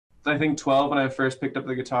I think 12 when I first picked up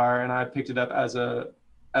the guitar, and I picked it up as a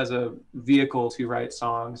vehicle to write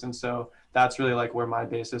songs. And so that's really like where my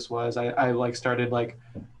basis was. I like started like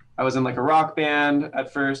I was in like a rock band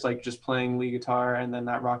at first, like just playing lead guitar, and then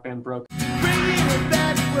that rock band broke.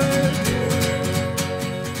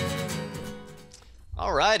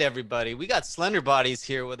 All right, everybody. We got slenderbodies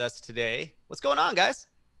here with us today. What's going on, guys?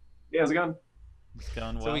 Yeah, how's it going? It's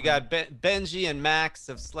going So well, we man. got Benji and Max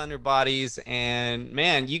of Slenderbodies, and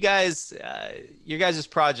man, you guys, your guys'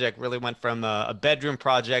 project really went from a bedroom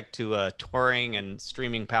project to a touring and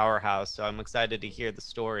streaming powerhouse. So I'm excited to hear the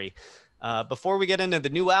story. Before we get into the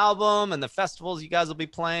new album and the festivals you guys will be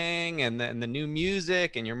playing, and the new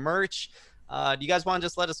music and your merch, do you guys want to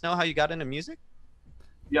just let us know how you got into music?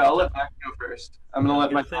 Yeah, I'll let Max go first. I'm I gonna was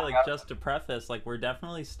let my gonna say, like, just to preface, like, we're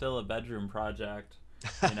definitely still a bedroom project.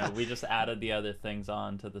 We just added the other things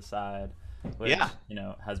on to the side, which, Yeah.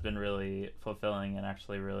 has been really fulfilling and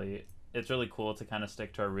actually really, it's really cool to kind of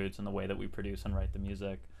stick to our roots in the way that we produce and write the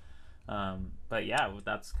music. But yeah,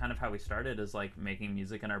 that's kind of how we started, is like making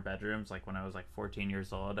music in our bedrooms. Like when I was like 14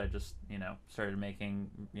 years old, I just, started making,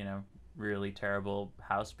 really terrible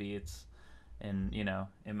house beats in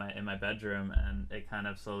my bedroom, and it kind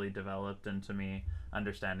of slowly developed into me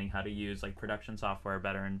understanding how to use like production software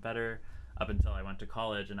better and better, up until I went to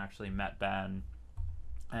college and actually met Ben.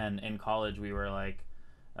 And in college we were like,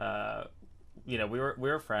 uh, we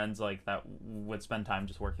were friends like that would spend time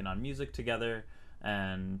just working on music together.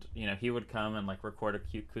 And he would come and like record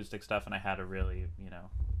acoustic stuff, and I had a really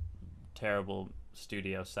terrible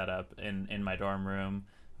studio set up in my dorm room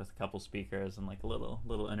with a couple speakers and like a little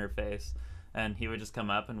interface. And he would just come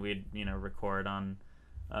up and we'd record on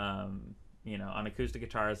acoustic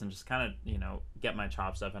guitars and just kind of get my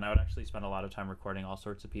chops up. And I would actually spend a lot of time recording all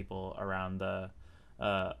sorts of people around the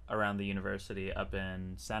university up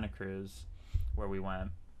in Santa Cruz, where we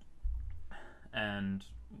went. And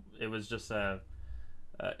it was just a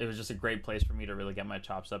great place for me to really get my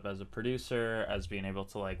chops up as a producer, as being able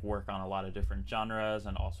to like work on a lot of different genres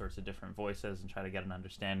and all sorts of different voices and try to get an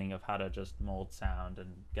understanding of how to just mold sound and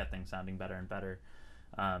get things sounding better and better.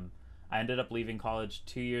 I ended up leaving college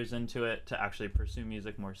 2 years into it to actually pursue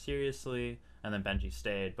music more seriously, and then Benji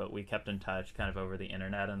stayed, but we kept in touch kind of over the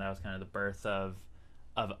internet, and that was kind of the birth of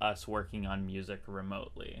us working on music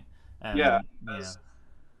remotely. yeah. And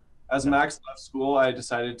As so Max left school, I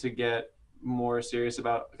decided to get more serious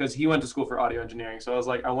about because he went to school for audio engineering. So I was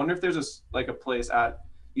like, I wonder if there's like a place at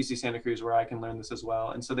UC Santa Cruz where I can learn this as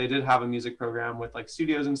well. And so they did have a music program with like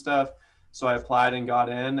studios and stuff. So I applied and got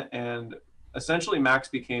in, and essentially Max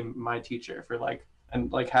became my teacher for like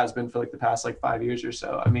and like has been for like the past like 5 years or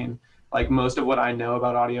so. I mean, like most of what I know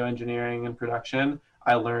about audio engineering and production,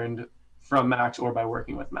 I learned from Max or by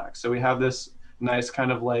working with Max. So we have this nice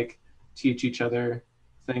kind of like teach each other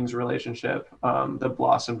things relationship that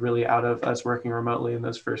blossomed really out of us working remotely in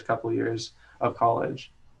those first couple of years of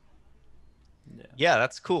college. yeah. Yeah,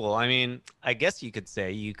 that's cool. I mean, I guess you could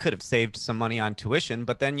say you could have saved some money on tuition,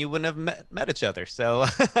 but then you wouldn't have met each other. So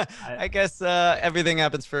I I guess everything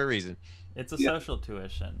happens for a reason. It's a Yeah, social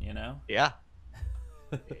tuition. Yeah,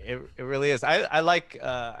 it really is. I like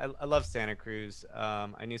I love Santa Cruz.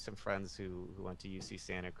 I knew some friends who went to UC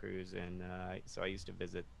Santa Cruz, and so I used to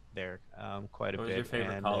visit there quite a What was your bit.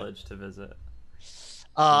 favorite And college to visit?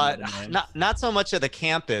 Do you know uh, the names? not so much of the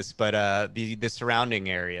campus, but the surrounding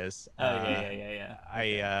areas. Oh, yeah.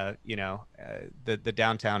 Okay. The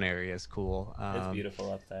downtown area is cool. It's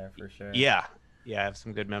beautiful up there for sure. Yeah, yeah, I have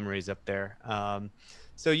some good memories up there.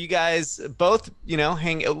 So you guys both,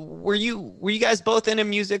 hang. Were you guys both into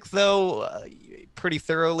music though, pretty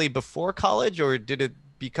thoroughly before college, or did it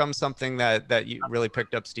become something that you really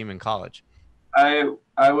picked up steam in college?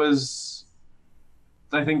 I was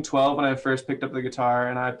I think 12 when I first picked up the guitar,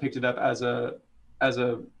 and I picked it up as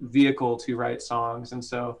a vehicle to write songs. And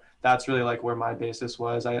so that's really like where my basis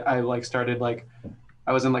was. I like started like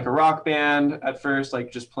I was in like a rock band at first,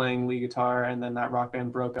 like just playing lead guitar, and then that rock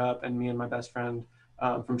band broke up, and me and my best friend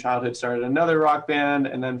from childhood started another rock band,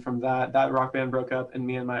 and then from that rock band broke up, and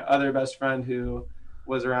me and my other best friend who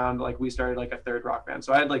was around, like we started like a third rock band.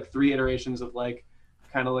 So I had like three iterations of like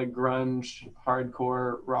kind of like grunge,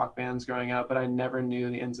 hardcore rock bands growing up, but I never knew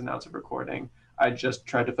the ins and outs of recording. I just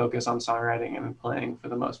tried to focus on songwriting and playing for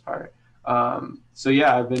the most part. So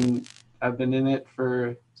yeah, I've been in it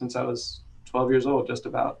for since I was 12 years old, just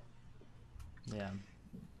about. Yeah.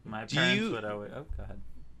 My Do parents you would always. Oh, go ahead.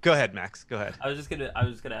 Go ahead, Max? Go ahead. I was just gonna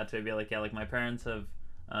add to it, be like, yeah, like my parents have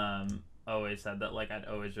always said that like I'd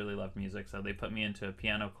always really loved music, so they put me into a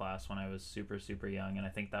piano class when I was super super young, and I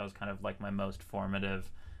think that was kind of like my most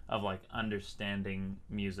formative of like understanding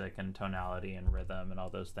music and tonality and rhythm and all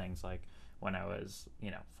those things, like when I was,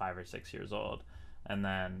 5 or 6 years old. And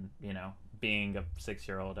then, being a 6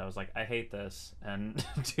 year old, I was like, I hate this. And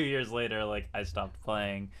 2 years later, like, I stopped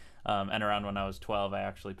playing. And around when I was 12, I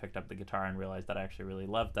actually picked up the guitar and realized that I actually really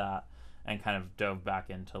loved that, and kind of dove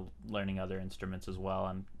back into learning other instruments as well,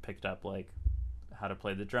 and picked up like how to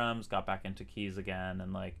play the drums, got back into keys again,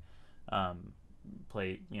 and like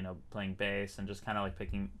playing bass, and just kind of like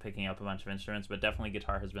picking up a bunch of instruments. But definitely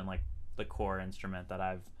guitar has been like the core instrument that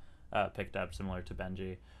I've picked up, similar to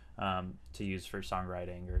Benji, to use for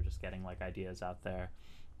songwriting or just getting like ideas out there.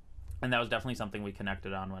 And that was definitely something we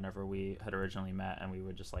connected on whenever we had originally met, and we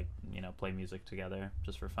would just like play music together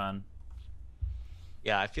just for fun.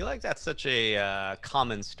 Yeah, I feel like that's such a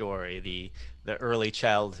common story. The early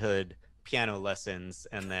childhood piano lessons,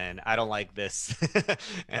 and then I don't like this,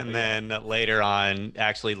 and Oh, yeah. then later on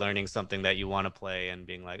actually learning something that you want to play and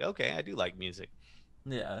being like, okay, I do like music.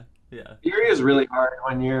 Yeah, yeah, Theory is really hard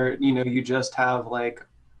when you just have like,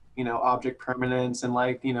 object permanence and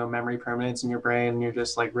like, memory permanence in your brain, and you're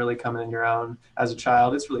just like really coming in your own as a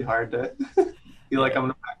child. It's really hard to feel like yeah, I'm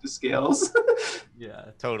gonna practice scales. yeah,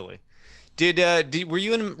 Totally. Were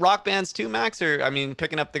you in rock bands too, Max? Or I mean,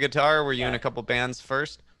 picking up the guitar, were you in yeah. a couple bands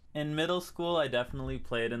first? In middle school, I definitely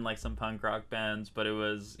played in like some punk rock bands, but it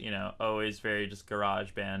was, always very just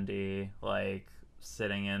garage bandy, like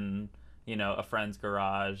sitting in, a friend's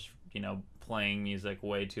garage, playing music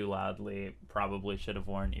way too loudly. Probably should have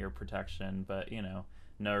worn ear protection, but,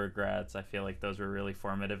 no regrets. I feel like those were really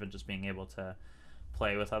formative, and just being able to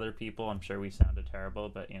play with other people. I'm sure we sounded terrible,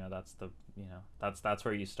 but, that's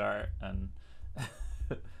where you start. And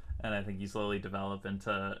and I think you slowly develop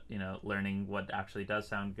into learning what actually does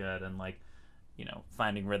sound good, and like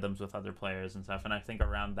finding rhythms with other players and stuff. And I think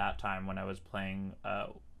around that time when I was playing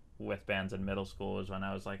with bands in middle school was when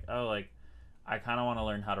I was like, oh, like I kind of want to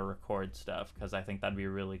learn how to record stuff, because I think that'd be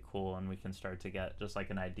really cool, and we can start to get just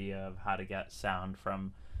like an idea of how to get sound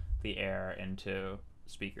from the air into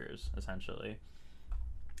speakers essentially.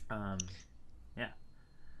 um yeah.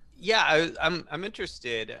 Yeah, I'm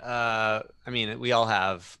interested. I mean, we all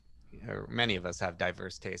have, or many of us have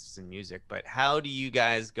diverse tastes in music, but how do you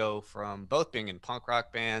guys go from both being in punk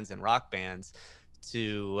rock bands and rock bands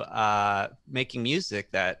to making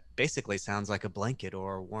music that basically sounds like a blanket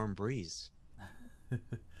or a warm breeze?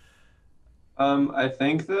 I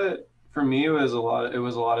think that for me it was a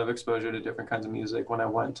lot of exposure to different kinds of music when I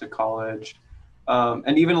went to college.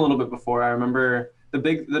 And even a little bit before. I remember the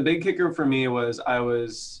big kicker for me was I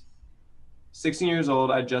was 16 years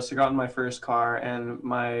old. I just gotten my first car, and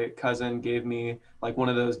my cousin gave me like one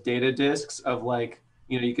of those data discs of like,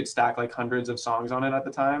 you could stack like hundreds of songs on it at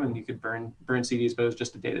the time, and you could burn CDs, but it was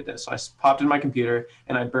just a data disc. So I popped in my computer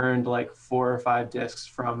and I burned like 4 or 5 discs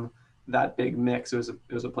from that big mix. It was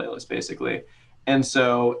a playlist basically. And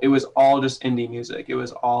so it was all just indie music. It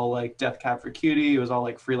was all like Death Cab for Cutie. It was all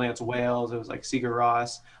like Freelance Whales. It was like Sigur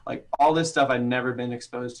Rós, like all this stuff I'd never been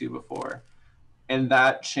exposed to before. And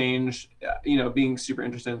that changed, being super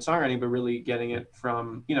interested in songwriting, but really getting it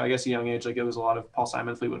from, I guess a young age. Like it was a lot of Paul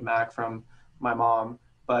Simon, Fleetwood Mac from my mom.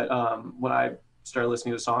 But when I started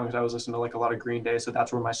listening to songs, I was listening to like a lot of Green Day. So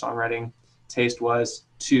that's where my songwriting taste was,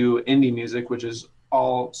 to indie music, which is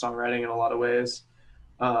all songwriting in a lot of ways,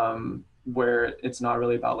 where it's not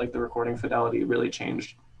really about like the recording fidelity. It really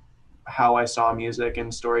changed how I saw music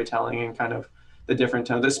and storytelling and kind of the different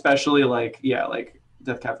tones, especially like, yeah, like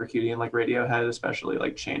Death Cab for Cutie and like Radiohead especially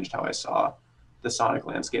like changed how I saw the sonic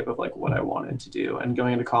landscape of like what I wanted to do. And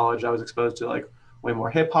going into college, I was exposed to like way more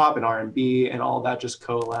hip hop and R&B, and all that just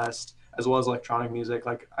coalesced, as well as electronic music.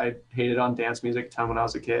 Like I hated on dance music a ton when I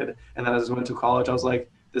was a kid, and then as I went to college, I was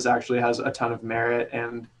like, this actually has a ton of merit,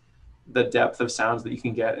 and the depth of sounds that you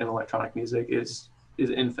can get in electronic music is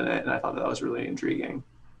infinite. And I thought that was really intriguing.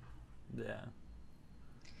 Yeah.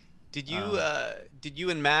 Did you um did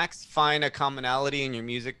you and Max find a commonality in your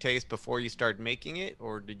music taste before you started making it,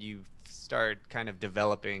 or did you start kind of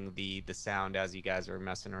developing the sound as you guys were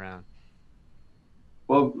messing around?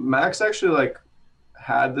 Well, Max actually like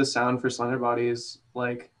had the sound for Slender Bodies,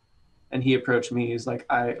 like, and he approached me. He's like,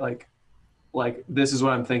 I like this is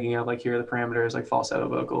what I'm thinking of. Like, here are the parameters, like falsetto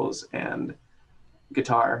vocals and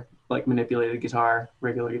guitar, like manipulated guitar,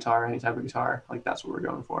 regular guitar, any type of guitar. Like that's what we're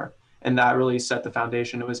going for. And that really set the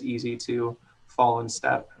foundation. It was easy to fall in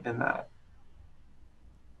step in that.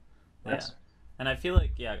 Yeah. Yes. And I feel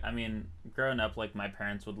like, yeah, I mean, growing up, like, my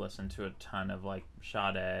parents would listen to a ton of, like,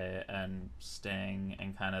 Sade and Sting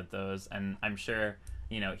and kind of those. And I'm sure,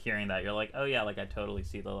 hearing that, you're like, oh, yeah, like, I totally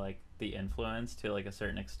see the influence to, like, a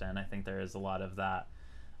certain extent. I think there is a lot of that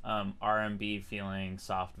R&B feeling,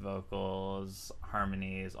 soft vocals,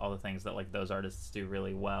 harmonies, all the things that like those artists do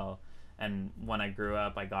really well. And when I grew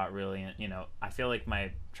up, I got really, I feel like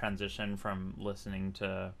my transition from listening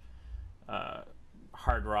to uh,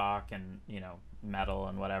 hard rock and metal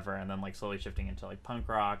and whatever, and then like slowly shifting into like punk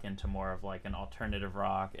rock, into more of like an alternative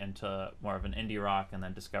rock, into more of an indie rock, and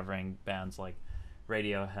then discovering bands like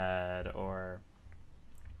Radiohead or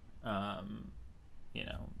um, you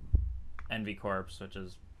know Envy Corpse, which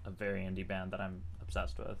is a very indie band that I'm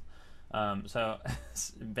obsessed with. So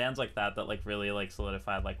bands like that like really like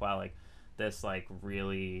solidified like, wow, like this like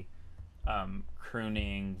really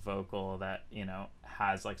crooning vocal that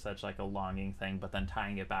has like such like a longing thing, but then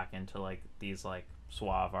tying it back into like these like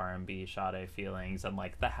suave R&B Sade feelings and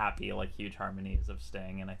like the happy like huge harmonies of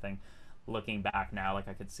Sting. And I think looking back now, like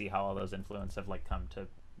I could see how all those influences have like come to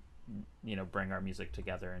bring our music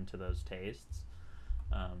together into those tastes.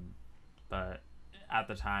 But at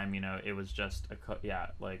the time, it was just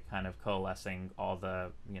like kind of coalescing all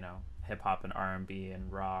the hip hop and R&B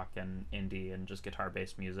and rock and indie and just guitar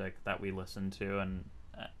based music that we listened to, and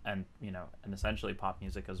and essentially pop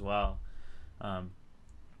music as well,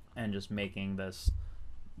 and just making this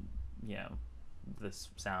this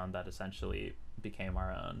sound that essentially became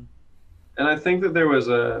our own. And I think that there was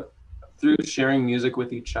through sharing music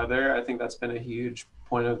with each other, I think that's been a huge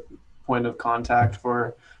point of contact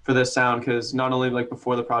for this sound, because not only like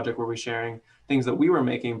before the project were we sharing things that we were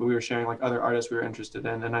making, but we were sharing like other artists we were interested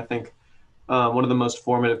in. And I think one of the most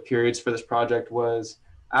formative periods for this project was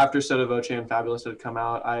after Soda Voce and Fabulous had come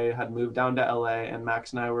out. I had moved down to LA, and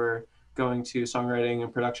Max and I were going to songwriting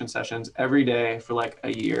and production sessions every day for like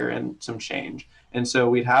a year and some change. And so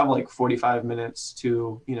we'd have like 45 minutes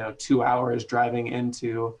to 2 hours driving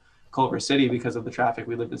into Culver City because of the traffic.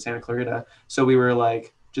 We lived in Santa Clarita, so we were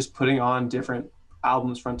like just putting on different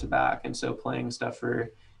albums front to back, and so playing stuff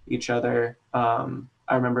for each other.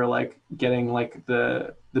 I remember like getting like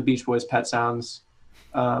the Beach Boys Pet Sounds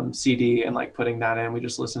CD and like putting that in. We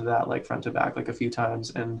just listened to that like front to back like a few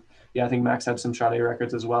times. And yeah, I think Max had some Sade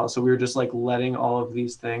records as well. So we were just like letting all of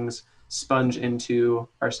these things sponge into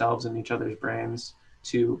ourselves and each other's brains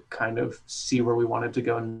to kind of see where we wanted to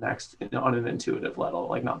go next on an intuitive level,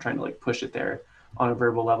 like not trying to like push it there on a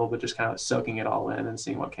verbal level, but just kind of soaking it all in and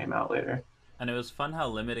seeing what came out later. And it was fun how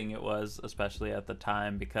limiting it was, especially at the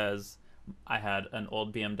time, because I had an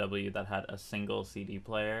old BMW that had a single CD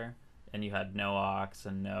player, and you had no aux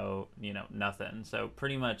and no, nothing. So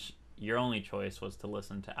pretty much your only choice was to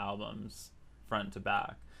listen to albums front to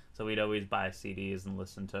back. So we'd always buy CDs and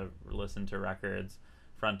listen to records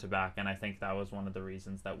front to back. And I think that was one of the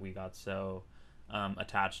reasons that we got so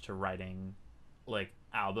attached to writing like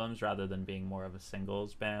albums rather than being more of a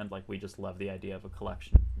singles band. Like we just love the idea of a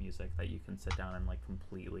collection of music that you can sit down and like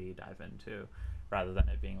completely dive into, rather than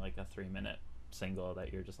it being like a 3-minute single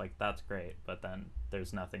that you're just like, that's great, but then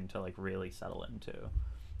there's nothing to like really settle into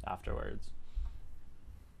afterwards.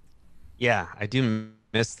 Yeah, I do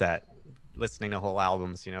miss that, listening to whole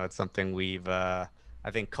albums. It's something we've I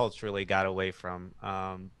think culturally got away from,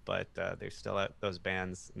 but there's still those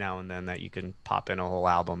bands now and then that you can pop in a whole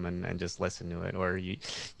album and just listen to it, or you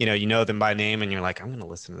know them by name and you're like, I'm going to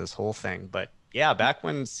listen to this whole thing. But yeah, back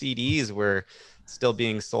when CDs were still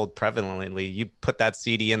being sold prevalently, you put that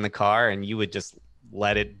CD in the car and you would just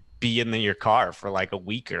let it be in your car for like a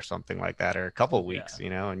week or something like that, or a couple of weeks,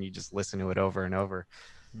 and you just listen to it over and over.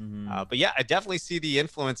 Mm-hmm. But yeah, I definitely see the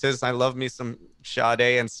influences. I love me some Sade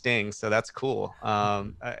and Sting, so that's cool.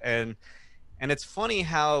 And it's funny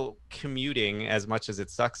how commuting, as much as it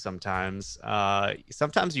sucks sometimes,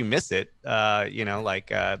 sometimes you miss it,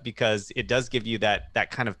 because it does give you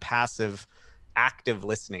that kind of passive, active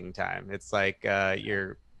listening time. It's like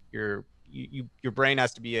your brain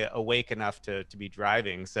has to be awake enough to be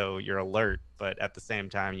driving, so you're alert, but at the same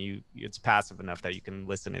time it's passive enough that you can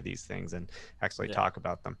listen to these things and actually talk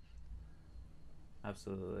about them.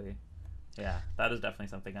 Absolutely. Yeah, that is definitely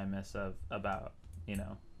something I miss about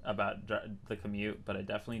the commute, but I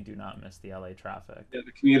definitely do not miss the LA traffic. Yeah,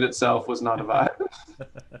 the commute itself was not a vibe.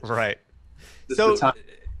 Right. So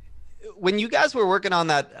when you guys were working on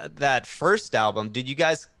that first album, did you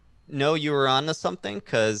guys know you were onto something?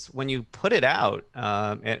 Because when you put it out,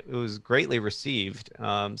 it was greatly received.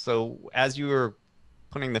 So as you were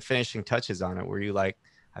putting the finishing touches on it, were you like,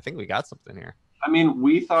 I think we got something here? I mean,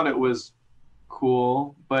 we thought it was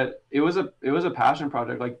cool, but it was a passion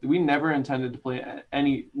project. Like we never intended to play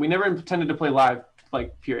live,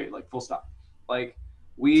 like period, like full stop. Like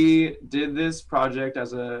we did this project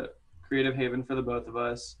as a creative haven for the both of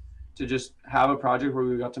us, to just have a project where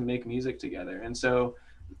we got to make music together. And so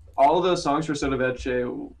all of those songs for Soda Veche,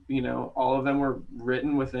 you know, all of them were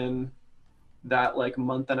written within that like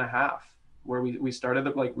month and a half, where we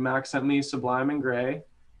started like Max sent me Sublime and Gray,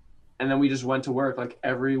 and then we just went to work like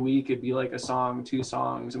every week. It'd be like a song, two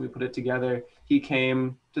songs, and we put it together. He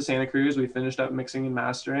came to Santa Cruz, we finished up mixing and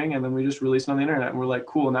mastering, and then we just released it on the internet, and we're like,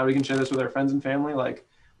 cool, now we can share this with our friends and family. Like,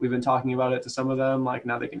 we've been talking about it to some of them, like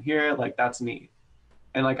now they can hear it. Like, that's neat.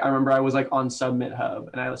 And like I remember I was like on Submit Hub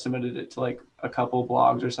and I submitted it to like a couple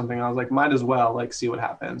blogs or something. I was like, might as well like see what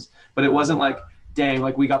happens. But it wasn't like, dang,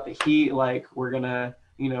 like we got the heat, like we're gonna,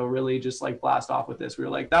 you know, really just like blast off with this. We were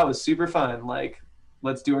like, that was super fun. Like,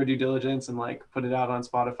 let's do our due diligence and like put it out on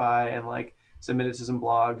Spotify and like submit it to some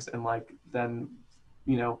blogs and like then,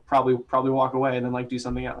 you know, probably walk away and then like do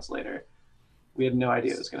something else later. We had no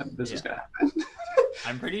idea this was Yeah. gonna happen.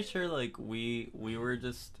 I'm pretty sure like we were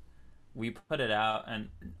just we put it out, and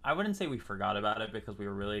I wouldn't say we forgot about it because we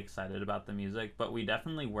were really excited about the music, but we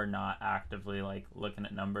definitely were not actively like looking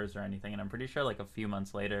at numbers or anything. And I'm pretty sure like a few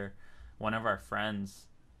months later, one of our friends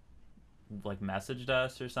like messaged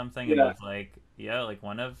us or something and Yeah. was like, yeah, like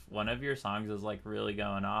one of your songs is like really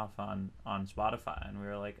going off on Spotify. And we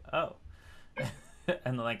were like, oh.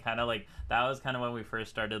 And like kind of like that was kind of when we first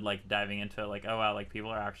started like diving into it, like, oh wow, like people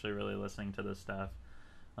are actually really listening to this stuff.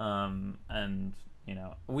 And you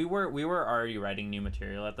know, we were already writing new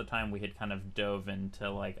material at the time. We had kind of dove into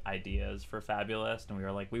like ideas for Fabulous, and we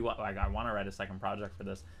were like, like I want to write a second project for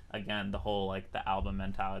this. Again, the whole like the album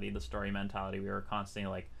mentality, the story mentality. We were constantly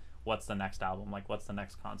like, what's the next album? Like, what's the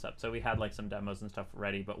next concept? So we had like some demos and stuff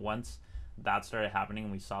ready. But once that started happening,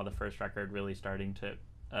 and we saw the first record really starting to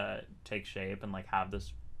take shape and like have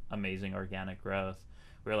this amazing organic growth,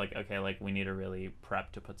 we were like, okay, like we need to really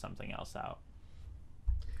prep to put something else out.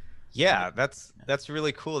 And Yeah, that's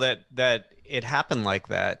really cool that it happened like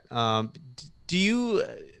that. Do you,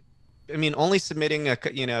 I mean, only submitting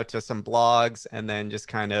you know, to some blogs and then just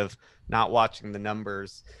kind of not watching the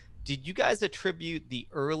numbers. Did you guys attribute the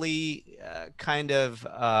early kind of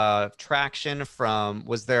traction from,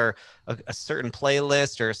 was there a certain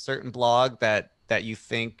playlist or a certain blog that you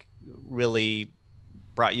think really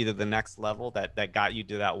brought you to the next level, that got you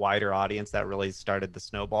to that wider audience that really started the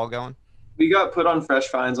snowball going? We got put on Fresh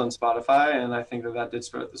Finds on Spotify, and I think that did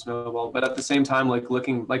start the snowball. But at the same time, like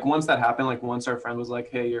looking, like once that happened, like once our friend was like,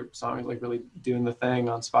 "Hey, your song is like really doing the thing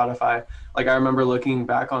on Spotify." Like I remember looking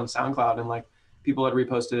back on SoundCloud and like people had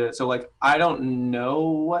reposted it. So like I don't know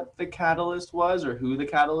what the catalyst was or who the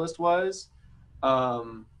catalyst was.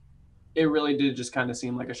 Um, it really did just kind of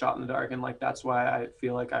seem like a shot in the dark, and like that's why I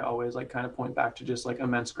feel like I always like kind of point back to just like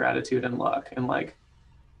immense gratitude and luck and like,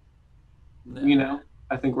 you yeah, know,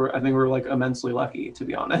 I think we're like immensely lucky, to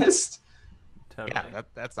be honest. Yeah, totally.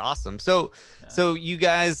 that's awesome. So Yeah. so you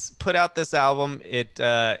guys put out this album. It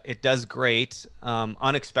does great,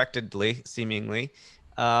 unexpectedly, seemingly.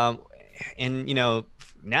 Um, and you know,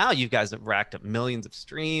 now you guys have racked up millions of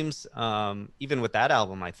streams. Even with that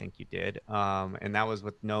album, I think you did. And that was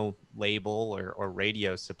with no label or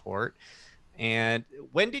radio support. And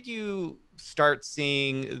when did you start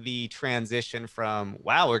seeing the transition from,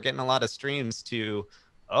 wow, we're getting a lot of streams, to,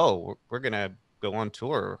 oh, we're gonna go on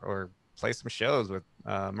tour or play some shows with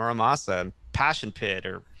Muramasa and Passion Pit,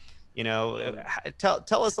 or, you know,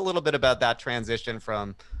 tell us a little bit about that transition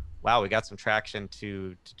from, wow, we got some traction,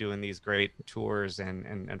 to doing these great tours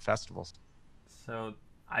and festivals. So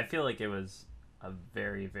I feel like it was a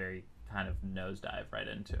very, very kind of nosedive right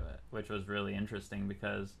into it, which was really interesting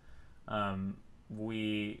because um,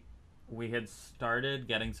 we we had started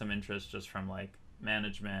getting some interest just from like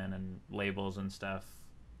management and labels and stuff,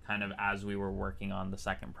 kind of as we were working on the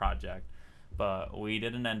second project. But we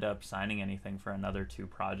didn't end up signing anything for another two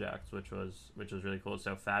projects, which was really cool.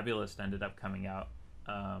 So Fabulous ended up coming out.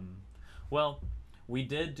 Um, well, we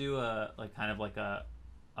did do a like kind of like a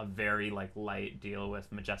very like light deal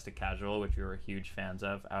with Majestic Casual, which we were huge fans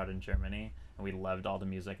of out in Germany, and we loved all the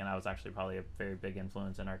music. And that was actually probably a very big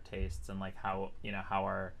influence in our tastes and like how, you know, how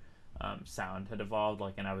our sound had evolved.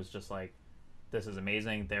 Like, and I was just like, this is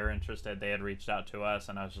amazing. They're interested. They had reached out to us,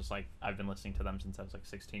 and I was just like, I've been listening to them since I was like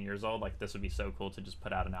 16 years old. Like, this would be so cool to just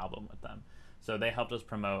put out an album with them. So they helped us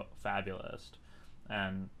promote Fabulous,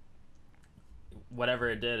 and whatever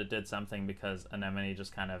it did something because Anemone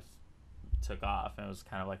just kind of took off, and it was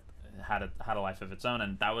kind of like had a life of its own.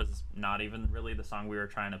 And that was not even really the song we were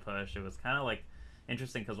trying to push. It was kind of like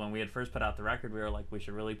interesting because when we had first put out the record, we were like, we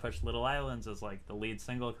should really push Little Islands as like the lead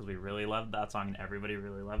single because we really loved that song and everybody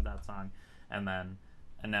really loved that song. And then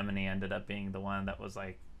Anemone ended up being the one that was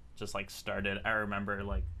like just like started. I remember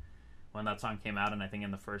like when that song came out, and I think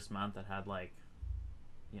in the first month it had like,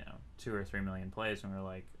 you know, 2 or 3 million plays, and we were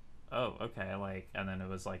like, oh, okay, like, and then it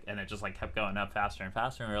was like, and it just like kept going up faster and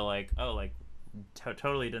faster, and we were like, oh, like,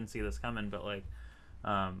 totally didn't see this coming, but like,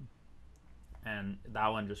 um, and that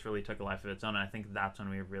one just really took a life of its own. And I think that's when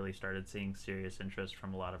we really started seeing serious interest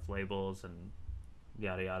from a lot of labels and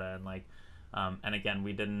yada yada, and like, and again,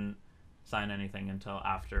 we didn't sign anything until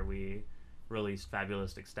after we released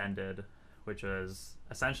Fabulous Extended, which was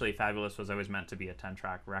essentially Fabulous was always meant to be a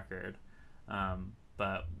 10-track record,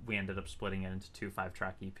 but we ended up splitting it into two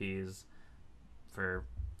 5-track EPs for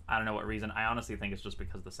I don't know what reason. I honestly think it's just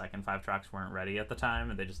because the second 5 tracks weren't ready at the time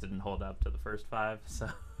and they just didn't hold up to the first 5. So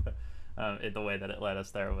the way that it led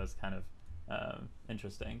us there was kind of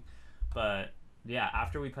interesting. But yeah,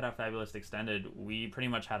 after we put out Fabulous Extended, we pretty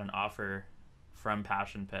much had an offer from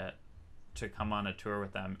Passion Pit to come on a tour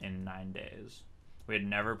with them in 9 days. We had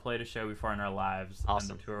never played a show before in our lives,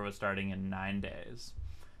 Awesome. and the tour was starting in 9 days.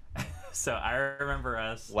 So I remember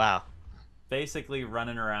us Wow. basically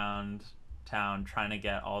running around town trying to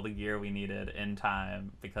get all the gear we needed in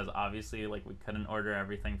time, because obviously like we couldn't order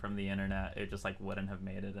everything from the internet. It just like wouldn't have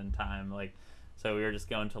made it in time. Like, so we were just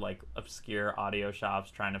going to like obscure audio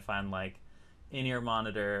shops trying to find like in-ear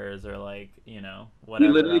monitors or like, you know, We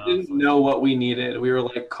whatever literally else. didn't know what we needed. We were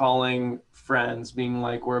like calling friends, being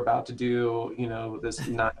like, "We're about to do, you know, this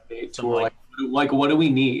 9-day Some tour. Like, what do we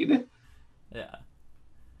need?" yeah.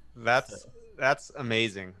 So, That's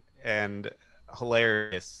amazing and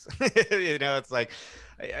hilarious. You know, it's like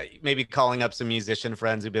maybe calling up some musician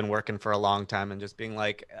friends who've been working for a long time and just being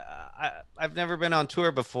like, I've never been on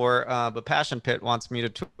tour before, but Passion Pit wants me to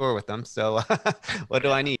tour with them. So what do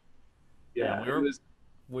yeah. I need? Yeah, Yeah,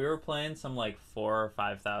 we were playing some like 4 or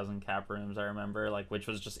 5 thousand cap rooms, I remember, like, which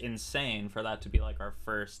was just insane for that to be like our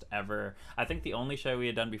first ever. I think the only show we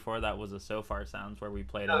had done before that was a So Far Sounds, where we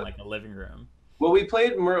played in like a living room. well, we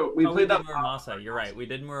played we Oh, we played did that, Muramasa. You're right. We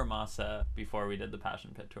did Muramasa before we did the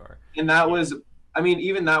Passion Pit tour. and that Yeah, was, I mean,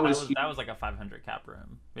 even that that was was huge. that was like a 500 cap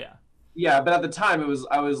room. Yeah, Yeah, but at the time,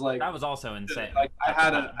 I was like, that was also insane I at the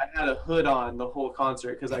had time. I had a hood on the whole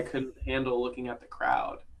concert because I couldn't handle looking at the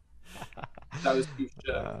crowd. That was too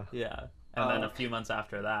shook. Yeah. And then a few months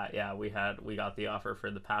after that, yeah, we got the offer for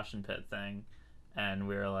the Passion Pit thing, and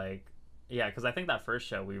we were like, yeah, because I think that first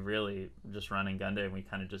show we really just run and gunned it, and we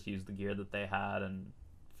kind of just used the gear that they had and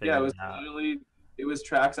Yeah, it figured was it out literally, it was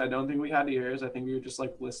tracks. I don't think we had ears. I think we were just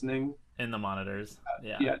like listening. in the monitors.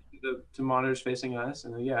 Yeah. Yeah, to monitors facing us,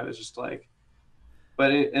 and yeah, it was just like,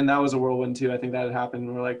 but and that was a whirlwind too. I think that had happened.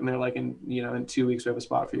 And we're like, and they're like, in 2 weeks we have a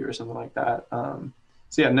spot for you or something like that.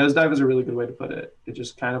 So yeah, nosedive is a really good way to put it. It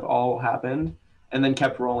just kind of all happened and then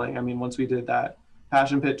kept rolling. I mean, once we did that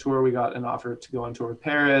Passion Pit tour, we got an offer to go on tour with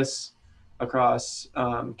Paris, across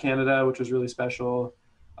Canada, which was really special.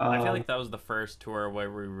 I feel like that was the first tour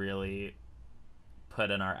where we really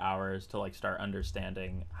put in our hours to like start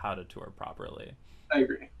understanding how to tour properly. I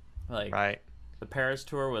agree. Like Right. the Paris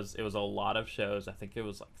tour was a lot of shows. I think it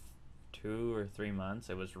was like 2 or 3 months.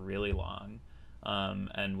 It was really long,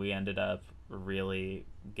 and we ended up really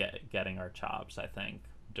getting our chops, I think,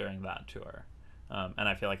 during that tour. And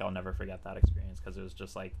I feel like I'll never forget that experience because it was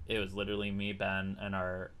just like it was literally me, Ben, and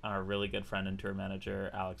our really good friend and tour manager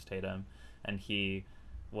Alex Tatum, and he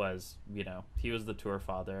was, you know, he was the tour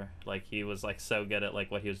father. Like he was like so good at like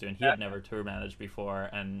what he was doing. He had never tour managed before,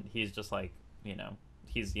 and he's just like, you know,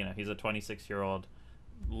 he's a 26-year-old,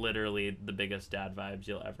 literally the biggest dad vibes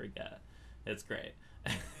you'll ever get. It's great.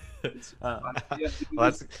 Well,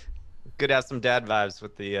 that's good to have some dad vibes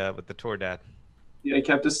with the tour dad. Yeah, he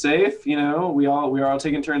kept us safe. You know, we were all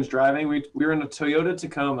taking turns driving. We were in a Toyota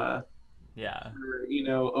Tacoma Yeah. for, you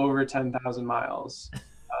know, over 10,000 miles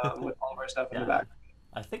with all of our stuff in the back.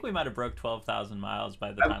 I think we might have broke 12,000 miles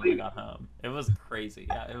by the time we got home. It was crazy.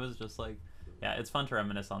 Yeah, it was just like, yeah, it's fun to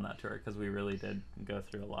reminisce on that tour because we really did go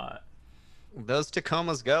through a lot. Those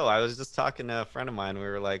Tacomas go. I was just talking to a friend of mine. We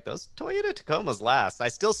were like, those Toyota Tacomas last. I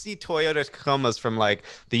still see Toyota Tacomas from like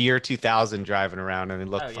the year 2000 driving around and they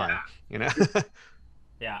look fine, you know?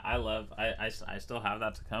 Yeah, I still have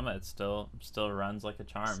that Tacoma. It still runs like a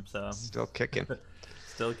charm. So Still kicking.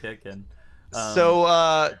 still kicking. And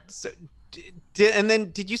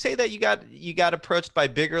then did you say that you got approached by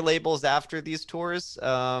bigger labels after these tours,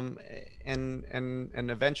 and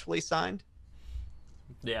eventually signed?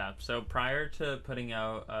 Yeah, so prior to putting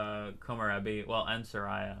out Komorebi, well, and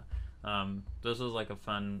Soraya, this was like a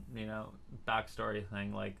fun, you know, backstory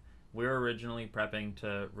thing. Like, we were originally prepping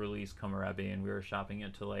to release Komorebi, and we were shopping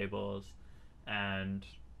it to labels, and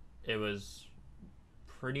it was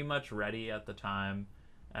pretty much ready at the time,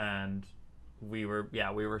 and we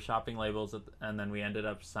were shopping labels, and then we ended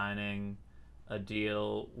up signing a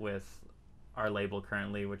deal with our label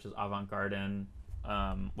currently, which is Avant Garden,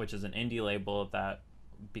 which is an indie label that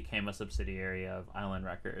became a subsidiary of Island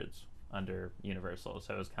Records under Universal.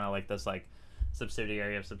 So it was kind of like this like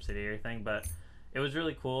subsidiary of subsidiary thing, but it was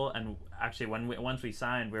really cool. And actually, once we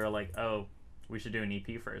signed, we were like, oh, we should do an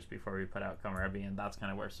EP first before we put out Komarebi, and that's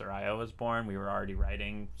kind of where Soraya was born. We were already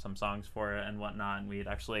writing some songs for it and whatnot, and we had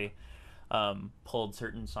actually pulled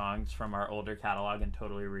certain songs from our older catalog and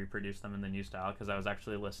totally reproduced them in the new style, because I was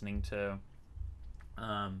actually listening to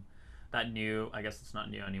that new, I guess it's not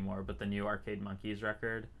new anymore, but the new Arcade Monkeys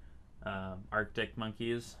record, Arctic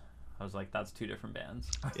Monkeys. I was like, that's two different bands.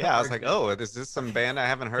 Yeah, I was like, oh, is this some band I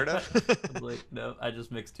haven't heard of? I was like, no, I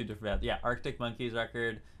just mixed two different bands. Yeah, Arctic Monkeys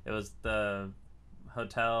record. It was the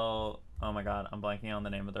Hotel. Oh my God, I'm blanking on the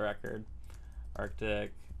name of the record.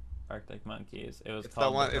 Arctic Monkeys. It was It's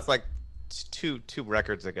called. the one. It's like two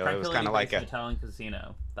records ago. It was kind of like a Hotel and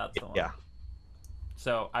Casino. That's the one. yeah.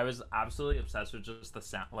 So I was absolutely obsessed with just the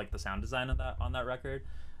sound, like the sound design of that on that record,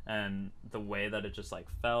 and the way that it just like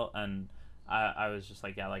felt. And I was just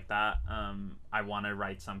like, yeah, like that. I want to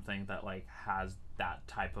write something that like has that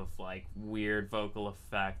type of like weird vocal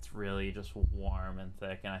effects, really just warm and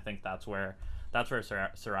thick. And I think that's where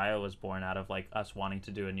Soraya was born, out of like us wanting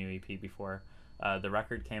to do a new EP before the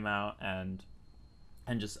record came out, and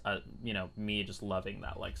just you know, me just loving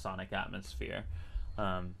that like sonic atmosphere.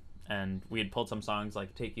 And we had pulled some songs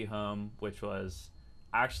like Take You Home, which was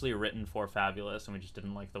actually written for Fabulous, and we just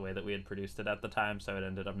didn't like the way that we had produced it at the time, so it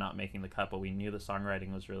ended up not making the cut, but we knew the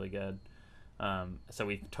songwriting was really good. So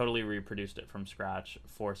we totally reproduced it from scratch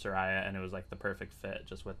for Soraya, and it was like the perfect fit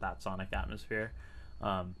just with that sonic atmosphere.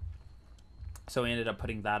 So we ended up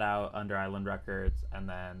putting that out under Island Records, and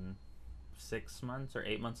then 6 months or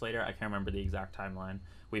 8 months later, I can't remember the exact timeline,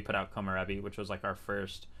 we put out Komarebi, which was like our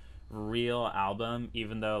first real album,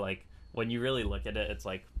 even though like when you really look at it, it's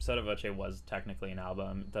like Soda Voce was technically an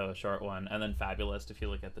album, though a short one, and then Fabulous, if you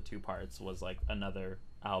look at the two parts, was like another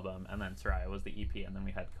album, and then Soraya was the EP, and then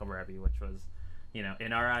we had Komarebi, which was, you know,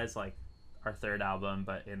 in our eyes like our third album,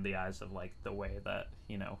 but in the eyes of like the way that,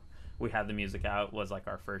 you know, we had the music out, was like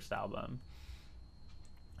our first album.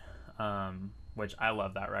 Which I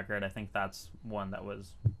love that record. I think that's one that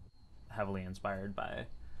was heavily inspired by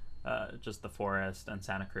just the forest and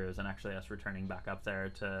Santa Cruz, and actually us returning back up there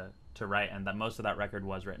to write, and that most of that record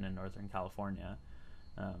was written in Northern California.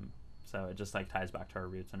 So it just like ties back to our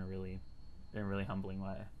roots in a really humbling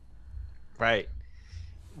way. Right.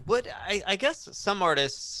 What I guess some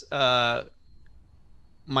artists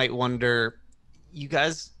might wonder, you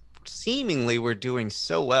guys seemingly were doing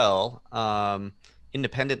so well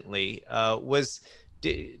independently.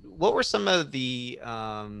 What were some of the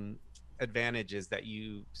advantages that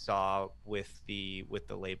you saw with the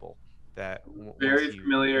label? That very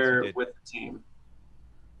familiar with the team.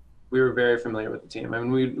 We were very familiar with the team. I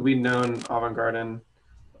mean, we'd known Avant-Garde,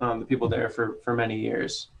 the people there for many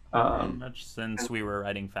years. Pretty much since we were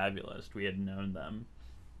writing Fabulous, we had known them.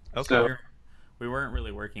 Okay. So, we weren't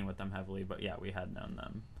really working with them heavily, but yeah, we had known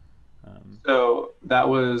them. So that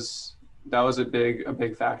was a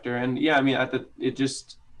big factor. And yeah, I mean, it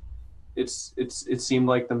seemed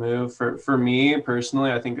like the move for me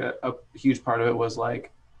personally. I think a huge part of it was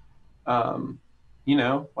like, you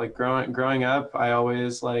know, like growing up, I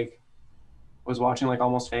always like was watching like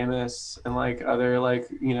Almost Famous and like other like,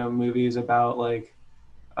 you know, movies about like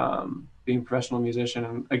being a professional musician.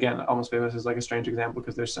 And again, Almost Famous is like a strange example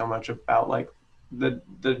because there's so much about like the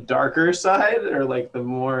darker side, or like the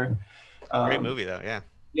more great movie though.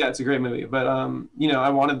 Yeah, it's a great movie. But you know, I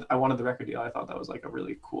wanted the record deal. I thought that was like a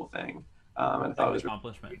really cool thing. And I thought it was an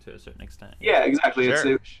accomplishment to a certain extent. Yeah, exactly.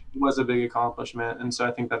 Sure. It was a big accomplishment, and so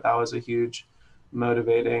I think that was a huge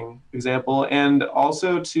motivating example. And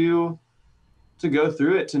also to go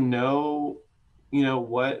through it, to know, you know,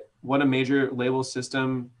 what a major label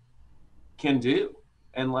system can do,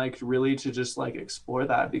 and like really to just like explore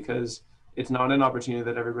that, because it's not an opportunity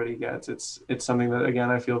that everybody gets. It's something that, again,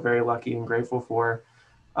 I feel very lucky and grateful for.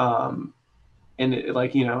 And it,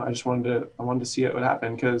 like, you know, I wanted to see it would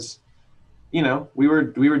happen, because, you know, we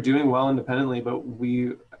were doing well independently, but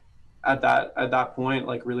we at that point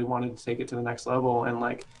like really wanted to take it to the next level and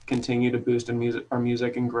like continue to boost our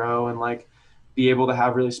music and grow, and like be able to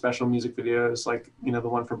have really special music videos, like, you know, the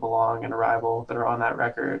one for Belong and Arrival that are on that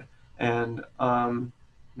record. And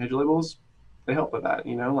major labels, they help with that,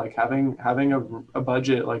 you know, like having a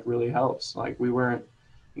budget like really helps. Like we weren't,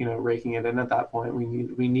 you know, raking it in at that point.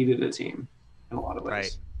 We needed a team in a lot of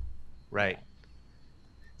ways. Right.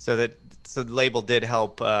 So the label did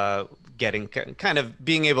help getting kind of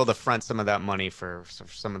being able to front some of that money for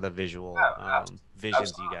some of the visual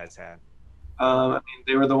visions you guys had. I mean,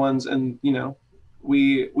 they were the ones, and, you know,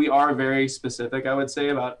 we are very specific, I would say,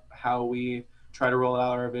 about how we try to roll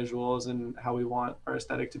out our visuals and how we want our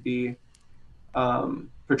aesthetic to be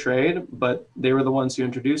portrayed. But they were the ones who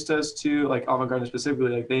introduced us to like avant-garde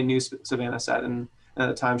specifically. Like they knew Savannah Set, and at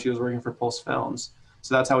the time she was working for Pulse Films,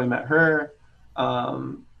 so that's how we met her.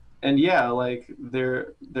 And yeah, like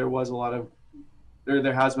there was a lot of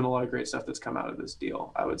there has been a lot of great stuff that's come out of this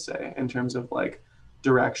deal, I would say, in terms of like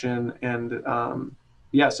direction and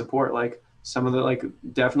yeah, support. Like some of the like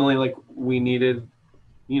definitely like we needed,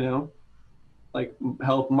 you know, like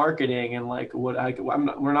help marketing and like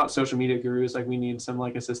we're not social media gurus. Like we need some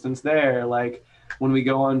like assistance there. Like when we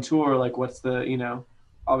go on tour, like what's the, you know,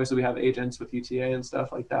 obviously we have agents with UTA and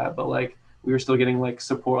stuff like that, but like we were still getting like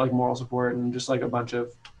support, like moral support and just like a bunch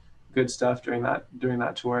of good stuff during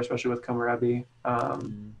that tour, especially with Komarebi.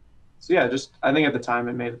 So yeah, just I think at the time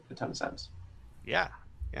it made a ton of sense. Yeah,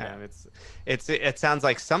 yeah. It sounds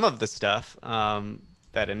like some of the stuff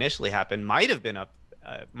that initially happened might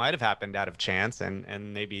have happened out of chance,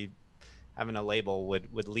 and maybe having a label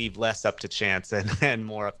would leave less up to chance and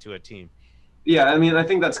more up to a team. Yeah, I mean, I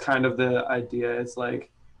think that's kind of the idea. It's like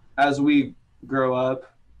as we grow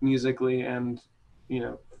up musically and, you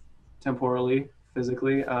know, temporally,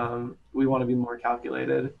 physically, we want to be more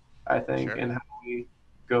calculated, I think, Sure. in how we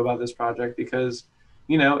go about this project because,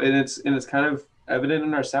 you know, and it's kind of evident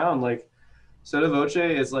in our sound. Like Soda Voce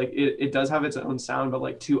is like it does have its own sound, but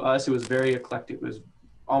like to us it was very eclectic. It was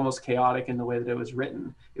almost chaotic in the way that it was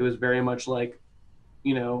written. It was very much like,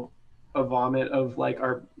 you know, a vomit of like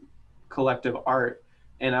our collective art.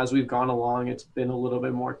 And as we've gone along, it's been a little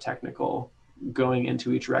bit more technical going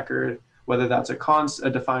into each record, whether that's a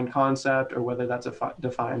defined concept or whether that's a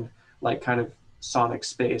defined like kind of sonic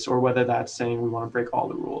space, or whether that's saying we want to break all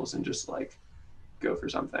the rules and just like go for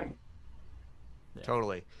something. Yeah.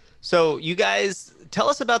 Totally. So you guys tell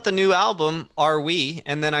us about the new album, Are We?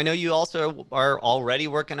 And then I know you also are already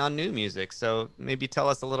working on new music. So maybe tell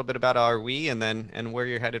us a little bit about Are We and where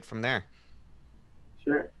you're headed from there.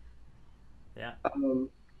 Sure. Yeah.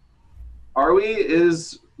 Are We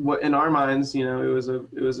is what in our minds, you know,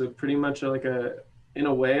 it was a pretty much like a in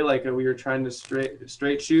a way like we were trying to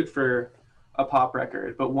straight shoot for a pop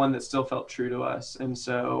record, but one that still felt true to us. And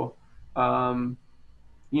so, um,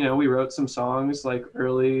 you know, we wrote some songs like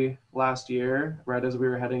early last year, right as we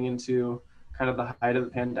were heading into kind of the height of the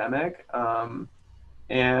pandemic,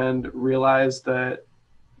 and realized that,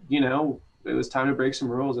 you know, it was time to break some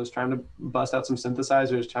rules. It was time to bust out some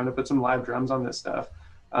synthesizers, time to put some live drums on this stuff.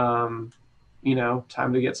 Um, you know,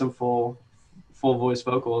 time to get some full voice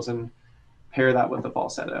vocals and pair that with the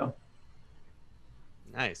falsetto.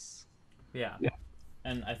 Nice. Yeah. Yeah.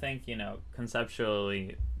 And I think, you know,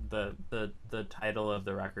 conceptually the title of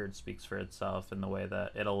the record speaks for itself in the way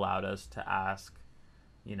that it allowed us to ask,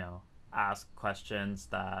 you know, ask questions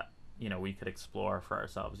that, you know, we could explore for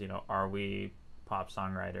ourselves. You know, are we pop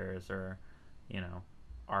songwriters, or, you know,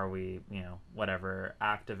 are we, you know, whatever,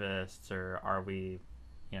 activists, or are we,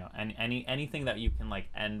 you know, anything that you can like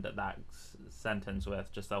end that sentence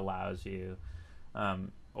with just allows you,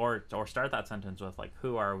 or start that sentence with like,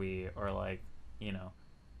 who are we, or like, you know,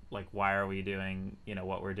 like why are we doing, you know,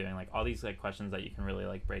 what we're doing, like all these like questions that you can really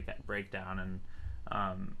like break down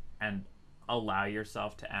and allow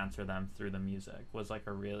yourself to answer them through the music was like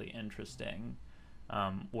a really interesting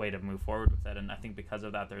way to move forward with it. And I think because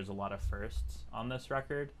of that, there's a lot of firsts on this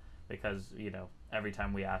record, because, you know, every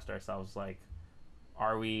time we asked ourselves like,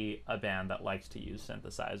 are we a band that likes to use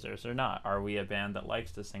synthesizers or not? Are we a band that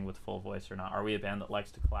likes to sing with full voice or not? Are we a band that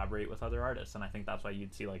likes to collaborate with other artists? And I think that's why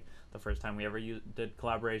you'd see like the first time we ever did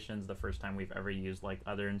collaborations, the first time we've ever used like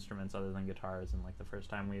other instruments other than guitars, and like the first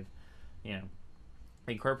time we've, you know,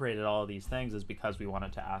 incorporated all of these things is because we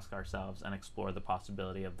wanted to ask ourselves and explore the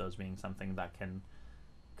possibility of those being something that can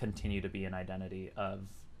continue to be an identity of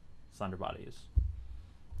Slenderbodies.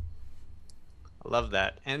 I love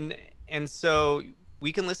that. And so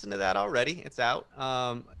we can listen to that already. It's out.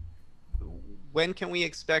 When can we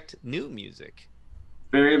expect new music?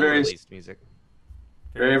 Very, very, Unreleased music.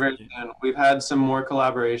 very soon. We've had some more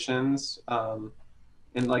collaborations,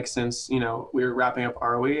 and like since, you know, we were wrapping up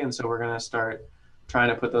Are We, and so we're gonna start trying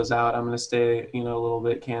to put those out. I'm gonna stay, you know, a little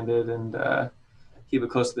bit candid and keep it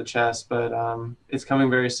close to the chest, but it's coming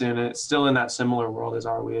very soon. And it's still in that similar world as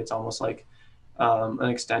Are We. It's almost like an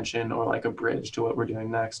extension or like a bridge to what we're doing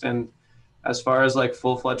next. And as far as like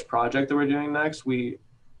full-fledged project that we're doing next, we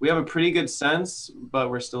have a pretty good sense, but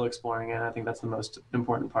we're still exploring it. I think that's the most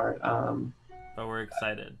important part. But we're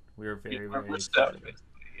excited. We're very we're excited. stoked, basically.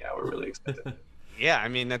 Yeah, we're really excited. Yeah, I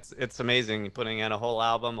mean it's amazing putting out a whole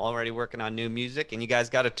album, already working on new music, and you guys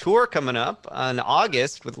got a tour coming up in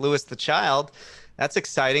August with Lewis the Child. That's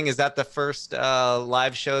exciting. Is that the first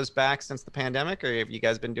live shows back since the pandemic, or have you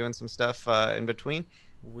guys been doing some stuff in between?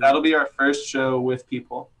 We That'll be our first show with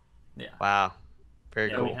people. Yeah. Wow,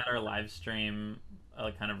 very Yeah, we So cool. had our live stream,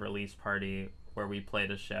 kind of release party where we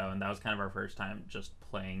played a show, and that was kind of our first time just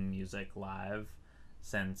playing music live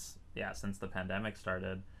since the pandemic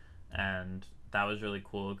started, and that was really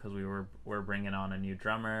cool because we're bringing on a new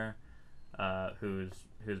drummer, who's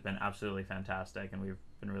been absolutely fantastic, and we've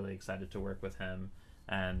been really excited to work with him,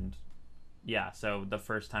 and yeah, so the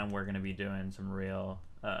first time we're going to be doing some real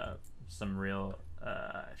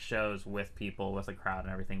shows with people, with a crowd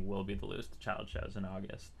and everything, will be the Lose the Child shows in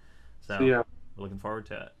August. so So yeah, we're looking forward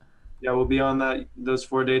to it. yeah, we'll be on those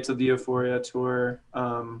 4 dates of the Euphoria tour.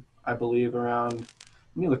 I believe around.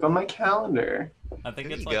 Let me look on my calendar. I think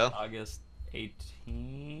There it's you like go. August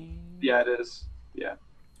 18. Yeah, it is. Yeah.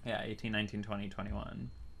 Yeah, 18, 19, 20,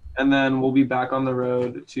 21. And then we'll be back on the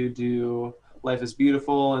road to do Life is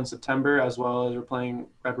Beautiful in September, as well as we're playing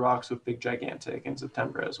Red Rocks with Big Gigantic in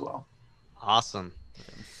September as well. Awesome. Which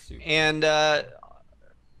I'm super. And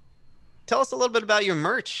tell us a little bit about your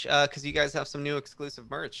merch, because you guys have some new exclusive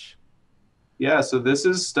merch. Yeah, so this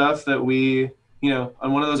is stuff that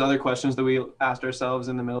and one of those other questions that we asked ourselves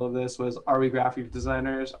in the middle of this was, are we graphic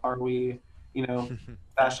designers? Are we, you know,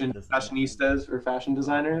 Fashion design. fashionistas or fashion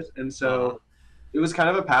designers? And Uh-huh. so it was kind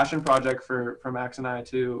of a passion project for Max and I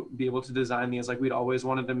to be able to design these. Like we'd always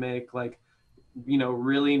wanted to make like,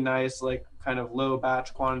 really nice, like kind of low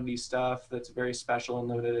batch quantity stuff that's very special and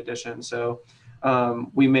limited edition. So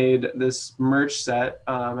we made this merch set,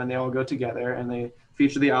 and they all go together and they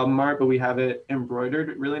feature the album art, but we have it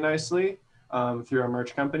embroidered really nicely through our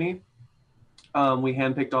merch company. We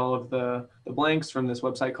handpicked all of the blanks from this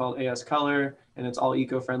website called AS Color, and it's all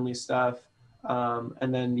eco-friendly stuff.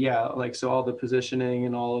 And then, yeah, like, so all the positioning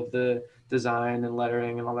and all of the design and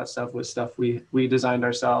lettering and all that stuff was stuff we designed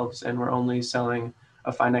ourselves, and we're only selling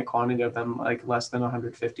a finite quantity of them, like less than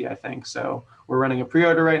 150, I think. So we're running a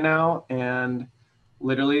pre-order right now, and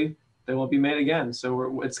literally they won't be made again.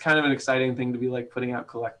 So it's kind of an exciting thing to be like putting out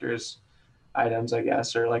collectors items, I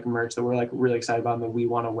guess, or like merch that we're like really excited about and that we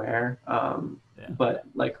want to wear. Yeah. But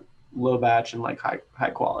like low batch and like high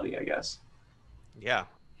quality, I guess. Yeah.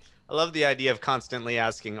 I love the idea of constantly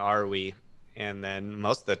asking, are we? And then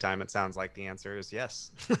most of the time it sounds like the answer is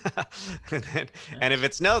yes. And if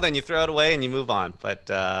it's no, then you throw it away and you move on. But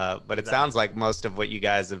it sounds like most of what you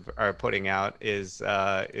guys are putting out is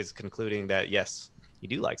concluding that yes, you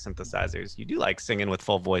do like synthesizers. You do like singing with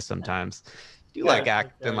full voice sometimes. You do Yeah, like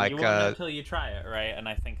acting You like won't know until you try it, right? And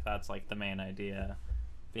I think that's like the main idea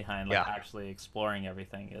behind like yeah. actually exploring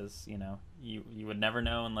everything is, you would never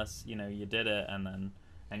know unless, you did it.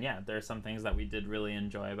 And yeah, there are some things that we did really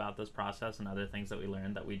enjoy about this process and other things that we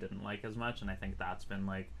learned that we didn't like as much. And I think that's been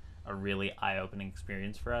like a really eye-opening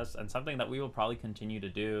experience for us, and something that we will probably continue to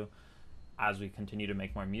do as we continue to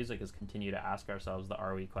make more music is continue to ask ourselves the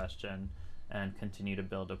are we question and continue to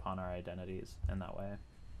build upon our identities in that way.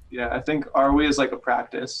 Yeah, I think Are We is like a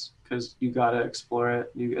practice because you got to explore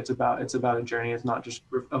it. It's about a journey. It's not just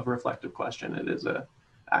a reflective question. It is a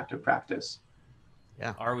active practice.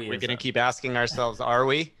 Yeah. Are we We're is going to a- keep asking ourselves, are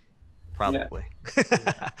we? Probably.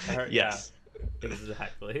 Yes. Yeah,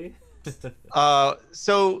 exactly.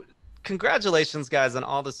 So congratulations, guys, on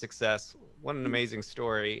all the success. What an amazing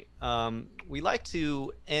story. We like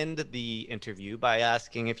to end the interview by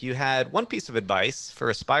asking if you had one piece of advice for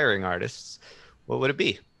aspiring artists, what would it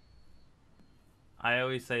be? I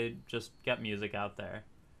always say just get music out there.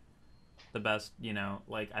 The best,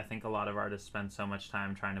 like I think a lot of artists spend so much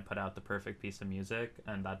time trying to put out the perfect piece of music,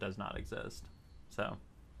 and that does not exist. So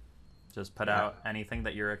just put out anything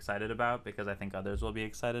that you're excited about, because I think others will be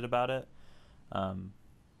excited about it. And,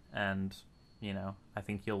 I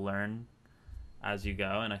think you'll learn as you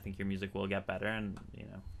go, and I think your music will get better. And,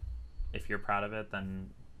 if you're proud of it,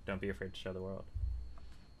 then don't be afraid to show the world.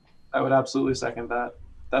 I would absolutely second that.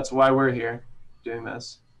 That's why we're here doing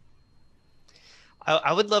this.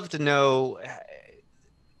 I would love to know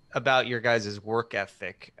about your guys' work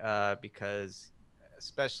ethic, because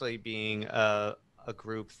especially being a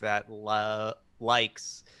group that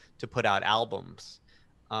likes to put out albums,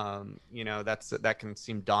 that can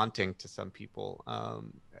seem daunting to some people.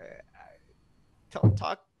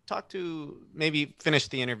 Talk to, maybe finish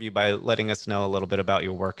the interview by letting us know a little bit about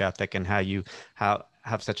your work ethic and how you have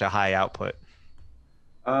such a high output.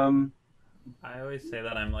 I always say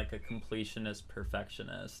that I'm like a completionist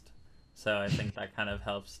perfectionist. So I think that kind of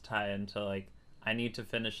helps tie into like I need to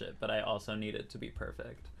finish it, but I also need it to be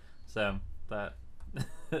perfect. So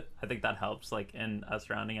I think that helps like in us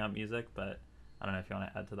rounding out music, but I don't know if you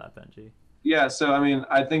want to add to that, Benji. Yeah, so I mean,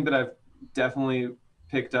 I think that I've definitely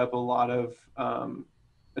picked up a lot of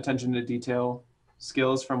attention to detail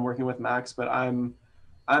skills from working with Max, but I'm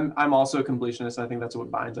also a completionist. I think that's what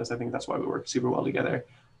binds us. I think that's why we work super well together.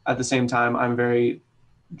 At the same time, I'm very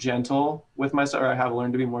gentle with myself, or I have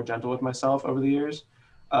learned to be more gentle with myself over the years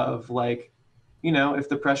of like, you know, if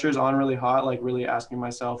the pressure is on really hot, like really asking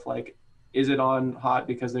myself, like, is it on hot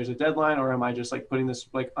because there's a deadline, or am I just like putting this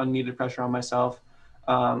like unneeded pressure on myself?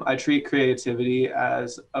 I treat creativity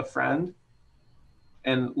as a friend,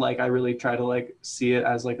 and like I really try to like see it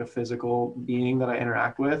as like a physical being that I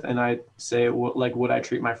interact with, and I say like, would I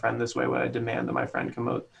treat my friend this way? Would I demand that my friend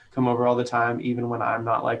come over all the time, even when I'm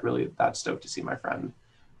not like really that stoked to see my friend?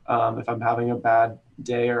 If I'm having a bad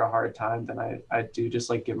day or a hard time, then I do just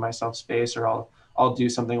like give myself space, or I'll do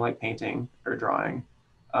something like painting or drawing,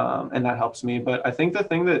 and that helps me. But I think the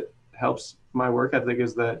thing that helps my work ethic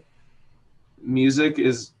is that music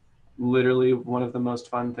is literally one of the most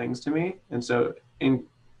fun things to me. And so in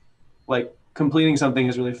like completing something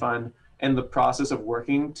is really fun, and the process of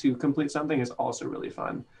working to complete something is also really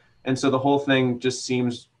fun. And so the whole thing just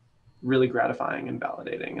seems really gratifying and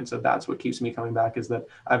validating. And so that's what keeps me coming back, is that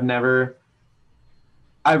I've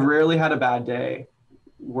rarely had a bad day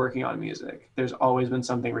working on music. There's always been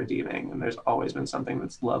something redeeming, and there's always been something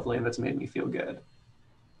that's lovely and that's made me feel good.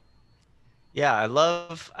 Yeah, I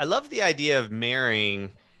love the idea of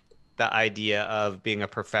marrying the idea of being a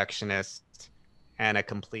perfectionist and a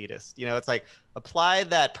completist. You know, it's like apply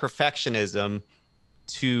that perfectionism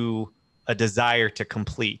to a desire to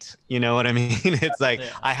complete. You know what I mean? It's like Yeah.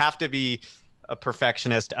 I have to be a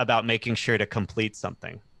perfectionist about making sure to complete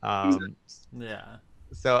something. Yeah.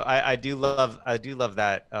 So I do love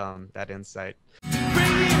that that insight. Bringing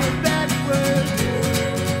it backward.